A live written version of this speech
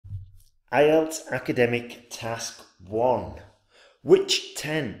IELTS Academic Task 1. Which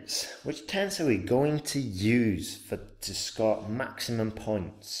tense are we going to use to score maximum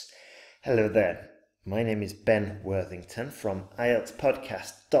points? Hello there, my name is Ben Worthington from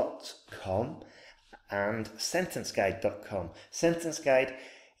IELTSPodcast.com and SentenceGuide.com.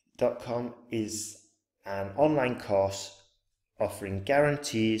 SentenceGuide.com is an online course offering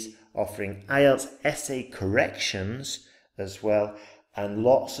guarantees, offering IELTS essay corrections as well, and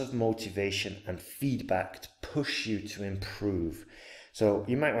lots of motivation and feedback to push you to improve. So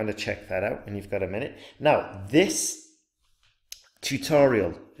you might want to check that out when you've got a minute. Now, this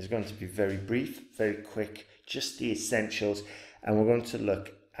tutorial is going to be very brief, very quick, just the essentials, and we're going to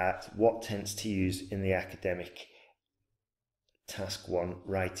look at what tense to use in the academic Task 1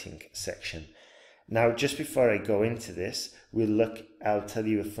 writing section. Now, just before I go into this, I'll tell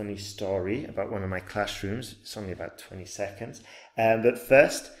you a funny story about one of my classrooms. It's only about 20 seconds. But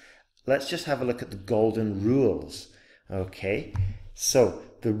first, let's just have a look at the golden rules. Okay, so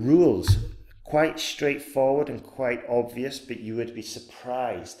the rules, quite straightforward and quite obvious, but you would be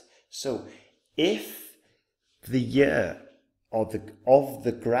surprised. So if the year of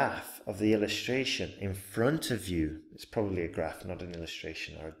the graph of the illustration in front of you, it's probably a graph, not an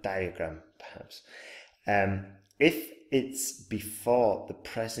illustration, or a diagram perhaps, if it's before the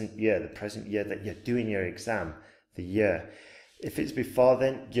present year that you're doing your exam, the year, if it's before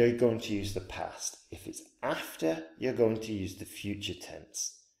then, you're going to use the past. If it's after, you're going to use the future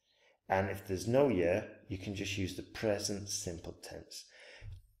tense. And if there's no year, you can just use the present simple tense.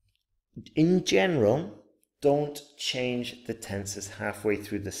 In general, don't change the tenses halfway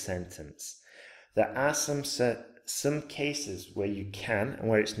through the sentence. There are some cases where you can and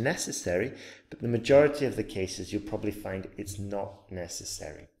where it's necessary, but the majority of the cases you'll probably find it's not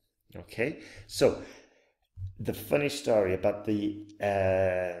necessary. Okay, so the funny story about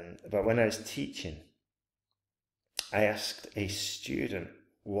about when I was teaching, I asked a student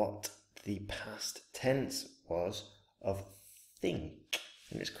what the past tense was of think.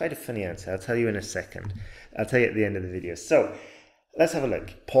 And it's quite a funny answer. I'll tell you in a second. I'll tell you at the end of the video. So let's have a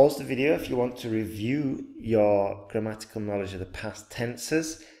look. Pause the video if you want to review your grammatical knowledge of the past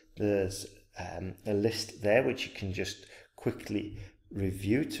tenses. There's a list there which you can just quickly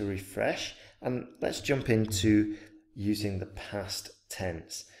review to refresh. And let's jump into using the past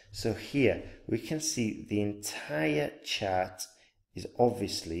tense. So here we can see the entire chart is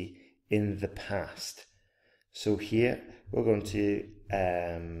obviously in the past. So here we're going to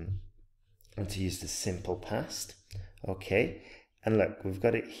use the simple past. Okay, and look, we've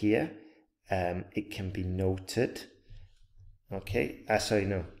got it here. It can be noted. Okay, sorry,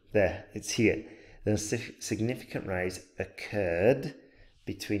 no, there, it's here. The significant rise occurred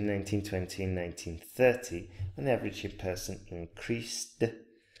between 1920 and 1930 when the average person increased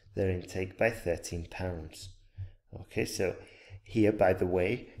their intake by £13. Okay, so here, by the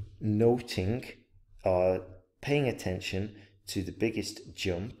way, noting or paying attention to the biggest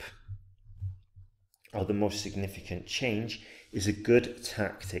jump or the most significant change is a good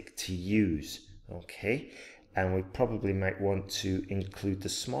tactic to use. Okay, and we probably might want to include the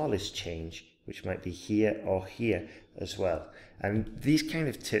smallest change, which might be here or here as well. And these kind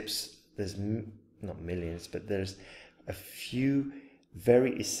of tips, there's not millions, but there's a few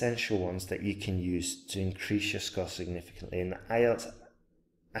very essential ones that you can use to increase your score significantly. In the IELTS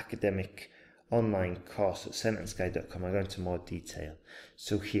Academic Online course at SentenceGuide.com, I go into more detail.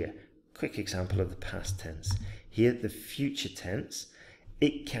 So here, quick example of the past tense. Here, the future tense,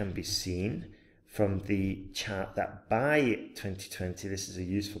 it can be seen from the chart that by 2020, this is a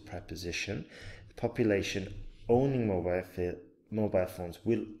useful preposition, the population owning mobile phones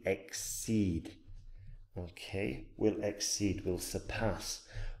will exceed. Okay, will exceed, will surpass,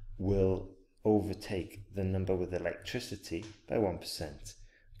 will overtake the number with electricity by 1%.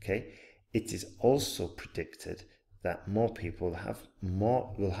 Okay, it is also predicted that more people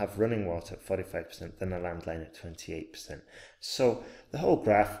will have running water at 45% than a landline at 28%. So the whole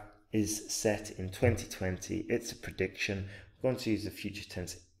graph is set in 2020. It's a prediction. We're going to use the future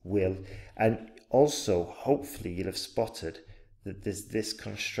tense will, and also hopefully you'll have spotted that there's this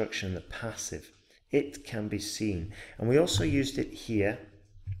construction, the passive. It can be seen, and we also used it here.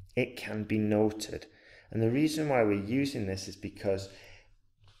 It can be noted, and the reason why we're using this is because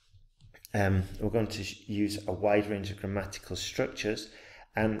we're going to use a wide range of grammatical structures,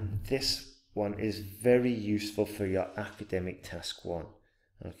 and this one is very useful for your academic task 1.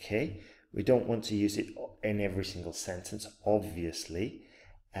 Okay, we don't want to use it in every single sentence, obviously,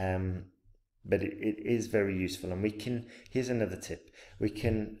 but it is very useful. And here's another tip, we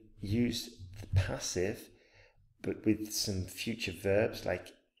can use the passive but with some future verbs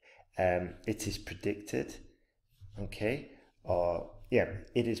like it is predicted, okay, or yeah,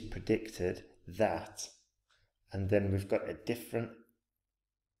 it is predicted that, and then we've got a different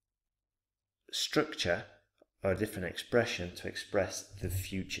structure or a different expression to express the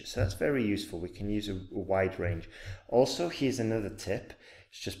future. So that's very useful. We can use a wide range. Also, here's another tip.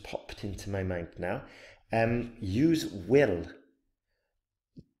 It's just popped into my mind now. Use will.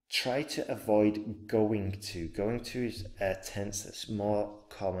 Try to avoid going to. Going to is a tense that's more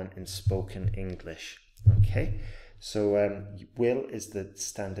common in spoken English. Okay, so will is the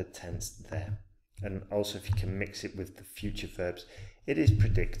standard tense there. And also if you can mix it with the future verbs, it is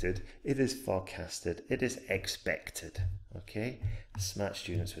predicted, it is forecasted, it is expected. Okay, smart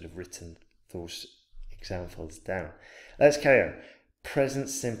students would have written those examples down. Let's carry on. Present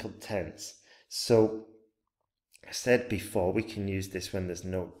simple tense. So I said before, we can use this when there's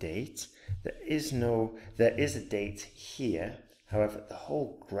no date. There is a date here. However, the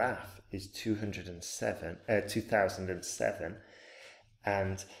whole graph is 2007,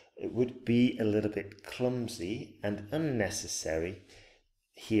 and it would be a little bit clumsy and unnecessary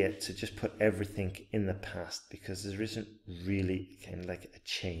here to just put everything in the past, because there isn't really kind of like a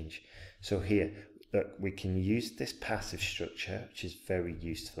change. So here, look, we can use this passive structure, which is very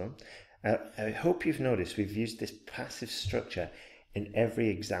useful. I hope you've noticed we've used this passive structure in every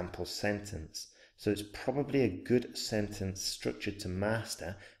example sentence. So it's probably a good sentence structure to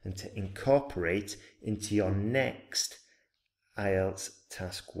master and to incorporate into your next IELTS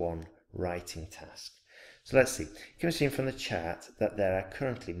Task 1 writing task. So let's see. You can see from the chart that there are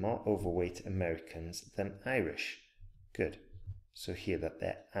currently more overweight Americans than Irish. Good. So here that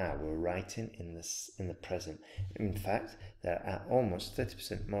there are, we're writing in the present. In fact, there are almost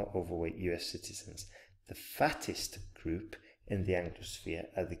 30% more overweight US citizens. The fattest group in the Anglosphere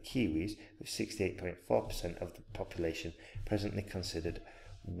are the Kiwis, with 68.4% of the population presently considered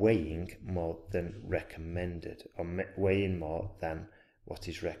weighing more than recommended, or weighing more than what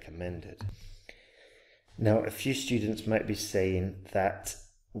is recommended. Now, a few students might be saying that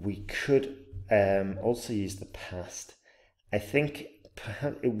we could also use the past. I think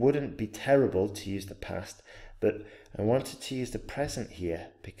perhaps it wouldn't be terrible to use the past, but I wanted to use the present here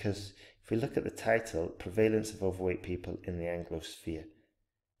because if we look at the title, Prevalence of Overweight People in the Anglosphere,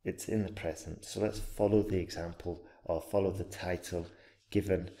 it's in the present. So let's follow the example or follow the title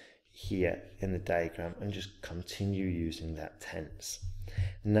given here in the diagram and just continue using that tense.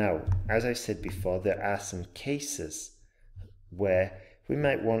 Now, as I said before, there are some cases where we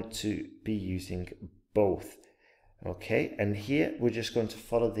might want to be using both. Okay, and here we're just going to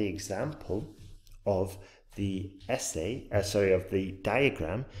follow the example of the of the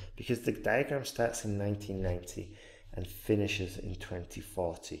diagram, because the diagram starts in 1990 and finishes in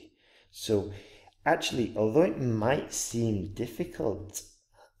 2040. So actually, although it might seem difficult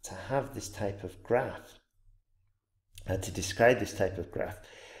to have this type of graph, to describe this type of graph,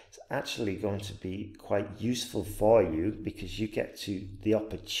 it's actually going to be quite useful for you, because you get to the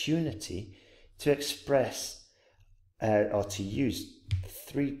opportunity to express or to use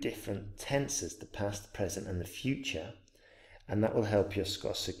 3 different tenses, the past, the present and the future, and that will help your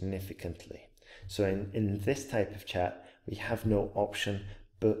score significantly. So in this type of chart, we have no option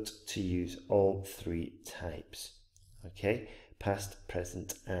but to use all 3 types, okay, past,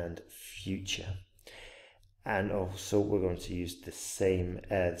 present and future. And also we're going to use the same,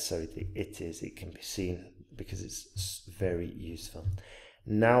 the it is, it can be seen because it's very useful.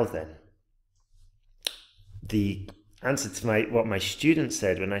 Now then, the answer to what my student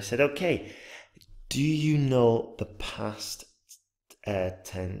said when I said, okay, do you know the past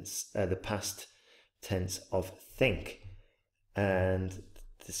tense of think? And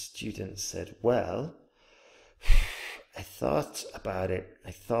the student said, well, I thought about it.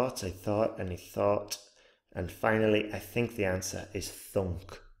 I thought, and he thought, and finally, I think the answer is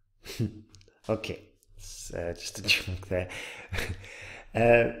thunk. Okay, just a joke there.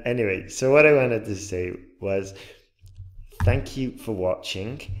 Anyway, so what I wanted to say was, thank you for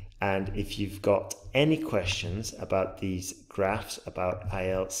watching, and if you've got any questions about these graphs, about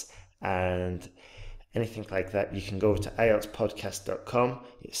IELTS and anything like that, you can go to IELTSPodcast.com,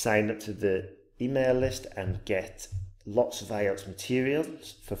 sign up to the email list and get lots of IELTS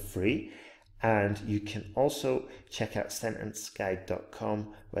materials for free. And you can also check out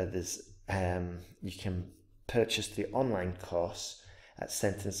sentenceguide.com, where there's you can purchase the online course at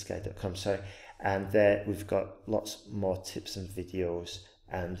sentenceguide.com, and there we've got lots more tips and videos,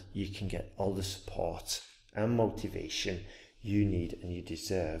 and you can get all the support and motivation you need and you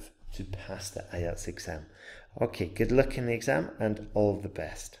deserve to pass the IELTS exam. Okay, good luck in the exam and all the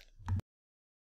best.